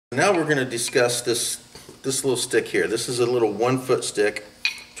Now we're going to discuss this little stick here. This is a little 1-foot stick,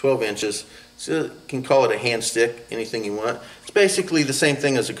 12 inches. So you can call it a hand stick, anything you want. It's basically the same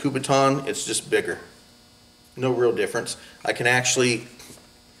thing as a coup baton, it's just bigger. No real difference. I can actually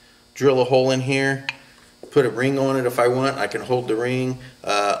drill a hole in here, put a ring on it if I want. I can hold the ring.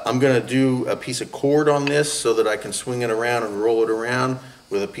 I'm going to do a piece of cord on this so that I can swing it around and roll it around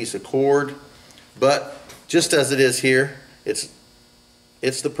with a piece of cord. But just as it is here, it's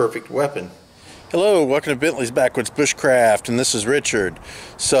the perfect weapon. Hello, welcome to Bentley's Backwoods Bushcraft, and this is Richard.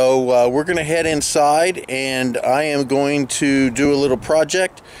 So we're going to head inside, and I am going to do a little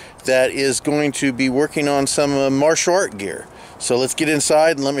project that is going to be working on some martial art gear. So let's get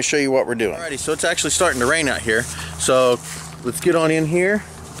inside and let me show you what we're doing. Alrighty, so it's actually starting to rain out here. So let's get on in here.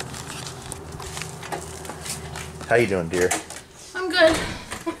 How you doing, dear? I'm good.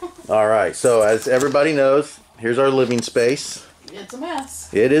 Alright, so as everybody knows, here's our living space. It's a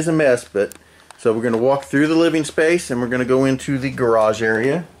mess. It is a mess, but so we're going to walk through the living space and we're going to go into the garage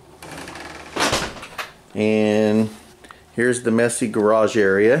area. And here's the messy garage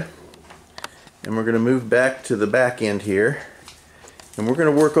area. And we're going to move back to the back end here. And we're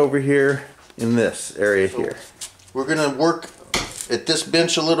going to work over here in this area here. We're going to work at this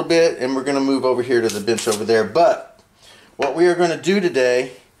bench a little bit, and we're going to move over here to the bench over there. But what we are going to do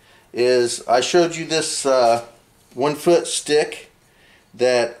today is, I showed you this 1-foot stick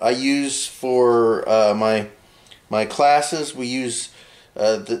that I use for my classes. We use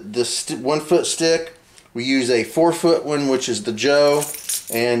this 1-foot stick. We use a 4-foot one, which is the Joe,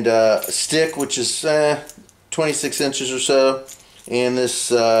 and a stick which is 26 inches or so, and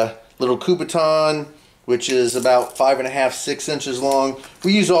this little coup baton, which is about 5.5, 6 inches long.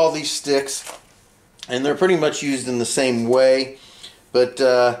 We use all these sticks, and they're pretty much used in the same way. But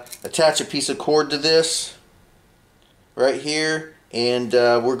attach a piece of cord to this right here, and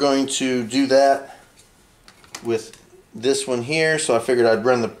we're going to do that with this one here. So I figured I'd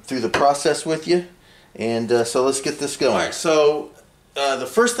run through the process with you, and so let's get this going. Alright, so the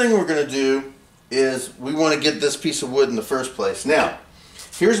first thing we're going to do is we want to get this piece of wood in the first place. Now,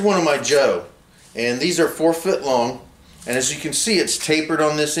 here's one of my Joe, and these are 4 foot long, and as you can see, it's tapered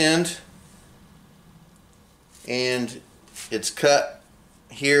on this end, and it's cut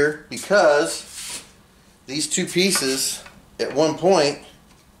here because these two pieces at one point,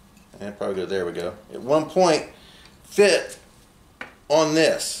 and probably go, there we go, at one point fit on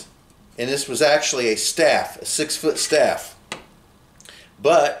this, and this was actually a staff, a 6-foot staff,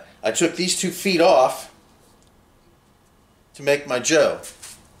 but I took these 2 feet off to make my Joe.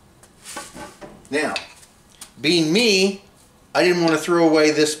 Now, being me, I didn't want to throw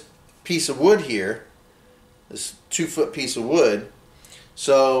away this piece of wood here, this 2-foot piece of wood,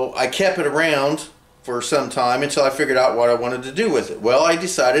 so I kept it around for some time until I figured out what I wanted to do with it. Well, I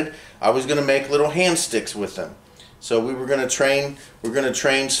decided I was going to make little hand sticks with them. So we're going to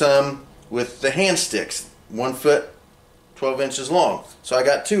train some with the hand sticks, 1 foot, 12 inches long. So I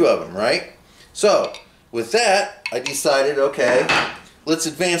got 2 of them, right? So with that, I decided, okay, let's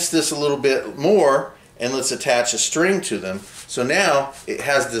advance this a little bit more and let's attach a string to them. So now it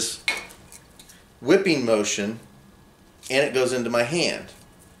has this whipping motion and it goes into my hand.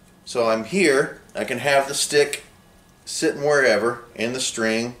 So I'm here, I can have the stick sitting wherever, and the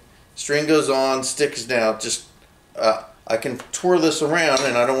string goes on, stick is down. Just I can twirl this around,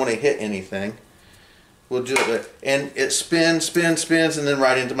 and I don't want to hit anything. We'll do it, and it spins, spins, spins, and then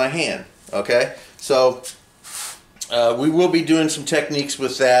right into my hand. Okay, so we will be doing some techniques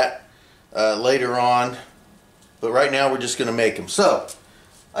with that later on, but right now we're just going to make them. So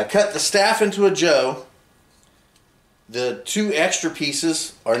I cut the staff into a Joe. The 2 extra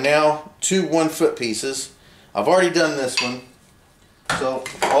pieces are now 2 1-foot pieces. I've already done this one. So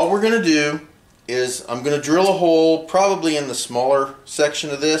all we're going to do is I'm going to drill a hole probably in the smaller section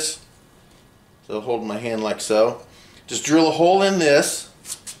of this. So hold my hand like so. Just drill a hole in this.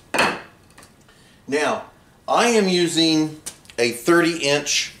 Now, I am using a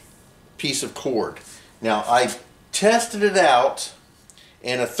 30-inch piece of cord. Now, I tested it out,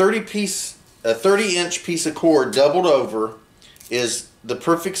 and a 30-inch piece of cord doubled over is the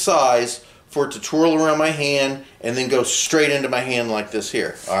perfect size for it to twirl around my hand and then go straight into my hand like this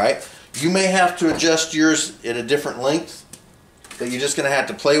here. Alright, you may have to adjust yours at a different length, but you're just going to have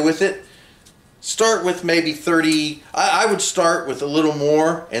to play with it. Start with maybe 30. I would start with a little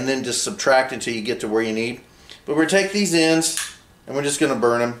more and then just subtract until you get to where you need. But we're going to take these ends and we're just going to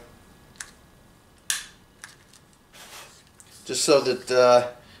burn them, just so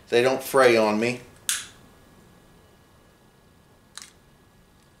that they don't fray on me.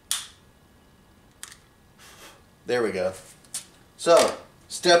 There we go. So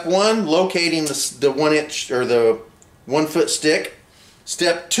Step 1, locating the 1 inch or the 1 foot stick.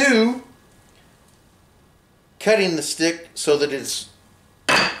 Step 2, cutting the stick so that it's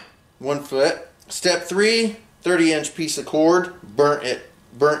 1 foot. Step 3, 30-inch piece of cord,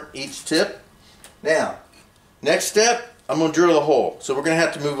 burnt each tip. Now, next step, I'm going to drill a hole. So we're going to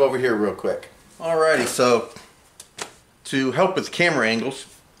have to move over here real quick. Alrighty, so to help with camera angles,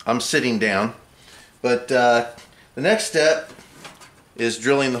 I'm sitting down. But the next step is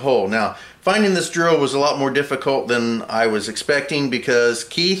drilling the hole. Now, finding this drill was a lot more difficult than I was expecting because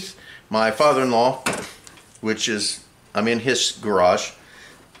Keith, my father-in-law, which is, I'm in his garage,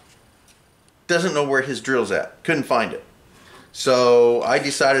 doesn't know where his drill's at. Couldn't find it. So I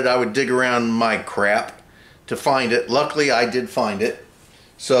decided I would dig around my crap to find it. Luckily, I did find it.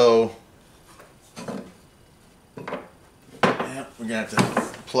 So yeah, we're gonna have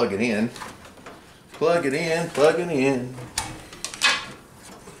to plug it in. Plug it in, plug it in.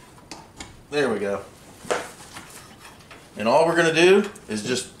 There we go. And all we're gonna do is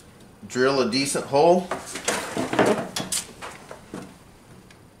just drill a decent hole.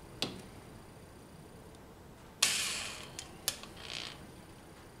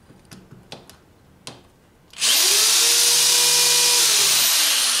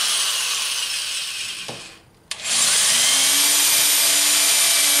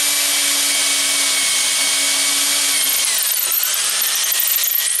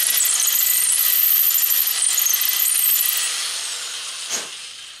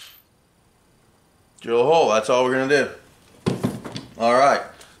 Drill a hole, that's all we're gonna do. Alright,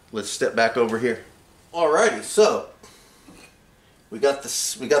 let's step back over here. Alrighty, so we got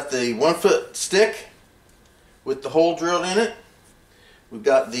the 1 foot stick with the hole drilled in it. We've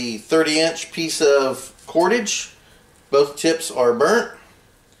got the 30-inch piece of cordage. Both tips are burnt.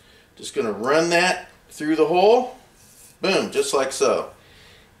 Just gonna run that through the hole. Boom, just like so.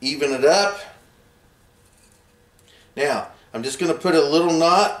 Even it up. Now, I'm just gonna put a little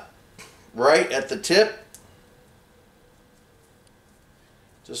knot right at the tip,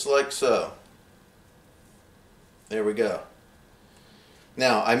 just like so. There we go.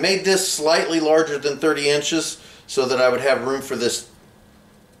 Now, I made this slightly larger than 30 inches so that I would have room for this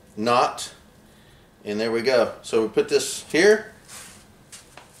knot, and there we go. So we put this here,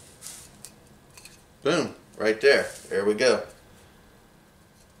 boom, right there. There we go.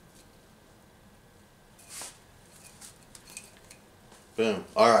 Boom.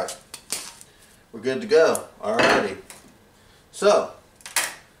 All right. We're good to go. Alrighty. So,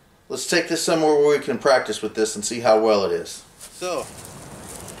 let's take this somewhere where we can practice with this and see how well it is. So,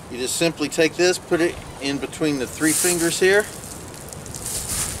 you just simply take this, put it in between the 3 fingers here,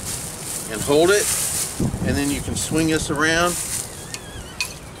 and hold it, and then you can swing this around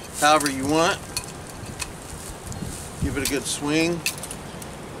however you want. Give it a good swing.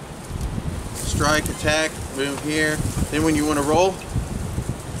 Strike, attack, boom here. Then when you want to roll,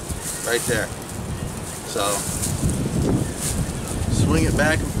 right there. So, swing it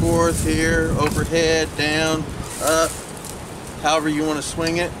back and forth here, overhead, down, up, however you want to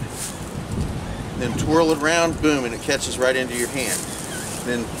swing it. Then twirl it around, boom, and it catches right into your hand.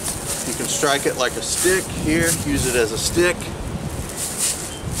 Then you can strike it like a stick here, use it as a stick.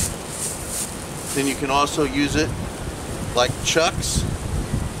 Then you can also use it like chucks.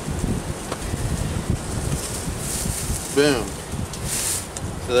 Boom.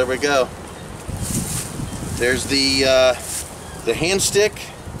 So there we go. There's the hand stick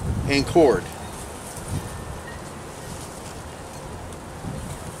and cord.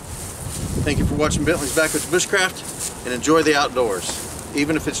 Thank you for watching Bentley's Backwoods Bushcraft, and enjoy the outdoors,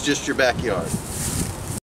 even if it's just your backyard.